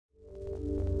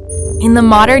In the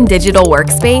modern digital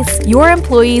workspace, your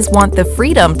employees want the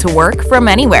freedom to work from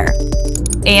anywhere.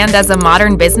 And as a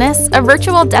modern business, a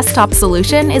virtual desktop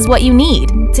solution is what you need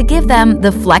to give them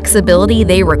the flexibility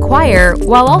they require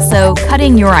while also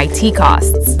cutting your IT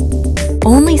costs.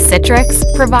 Only Citrix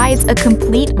provides a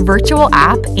complete virtual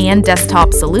app and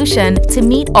desktop solution to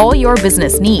meet all your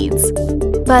business needs.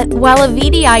 But while a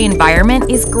VDI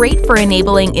environment is great for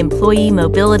enabling employee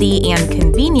mobility and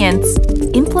convenience,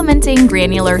 implementing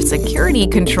granular security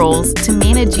controls to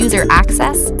manage user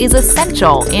access is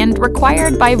essential and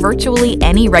required by virtually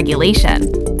any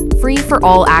regulation.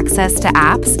 Free-for-all access to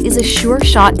apps is a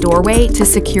sure-shot doorway to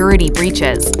security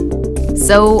breaches.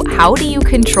 So, how do you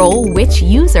control which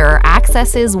user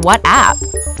accesses what app?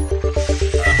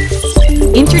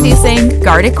 Introducing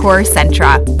Guardicore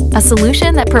Centra, a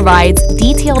solution that provides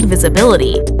detailed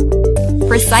visibility,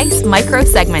 precise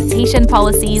micro-segmentation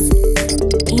policies,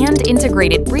 and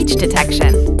integrated breach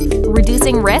detection,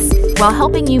 reducing risk while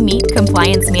helping you meet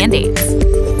compliance mandates.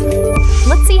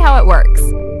 Let's see how it works.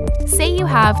 Say you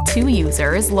have two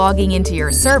users logging into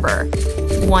your server.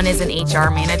 One is an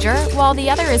HR manager, while the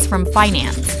other is from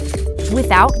finance.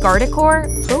 Without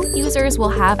Guardicore, both users will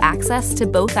have access to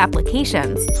both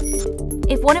applications.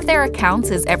 If one of their accounts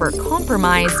is ever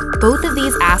compromised, both of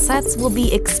these assets will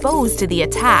be exposed to the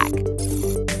attack.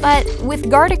 But with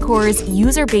Guardicore's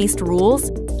user-based rules,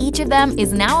 each of them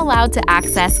is now allowed to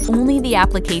access only the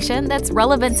application that's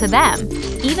relevant to them,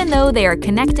 even though they are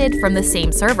connected from the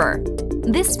same server.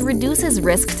 This reduces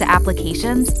risk to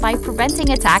applications by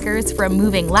preventing attackers from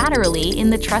moving laterally in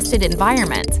the trusted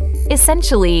environment.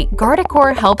 Essentially,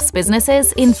 Guardicore helps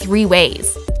businesses in 3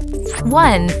 ways.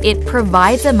 1. It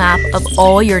provides a map of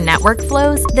all your network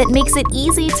flows that makes it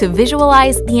easy to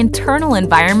visualize the internal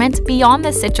environment beyond the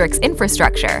Citrix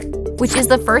infrastructure, which is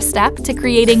the first step to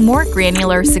creating more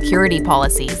granular security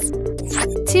policies.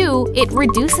 2. It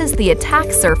reduces the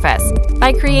attack surface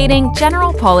by creating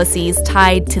general policies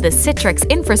tied to the Citrix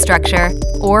infrastructure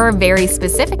or very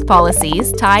specific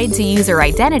policies tied to user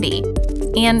identity.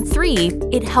 And 3.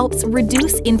 It helps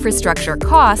reduce infrastructure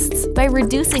costs by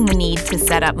reducing the need to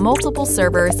set up multiple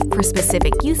servers for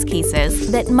specific use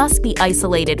cases that must be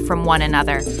isolated from one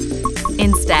another.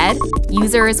 Instead,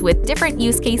 users with different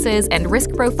use cases and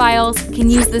risk profiles can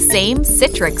use the same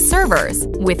Citrix servers,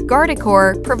 with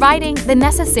Guardicore providing the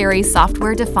necessary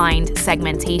software-defined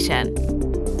segmentation.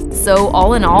 So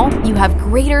all in all, you have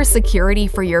greater security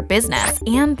for your business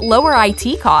and lower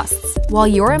IT costs, while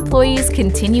your employees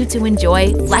continue to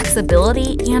enjoy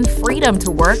flexibility and freedom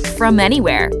to work from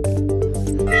anywhere.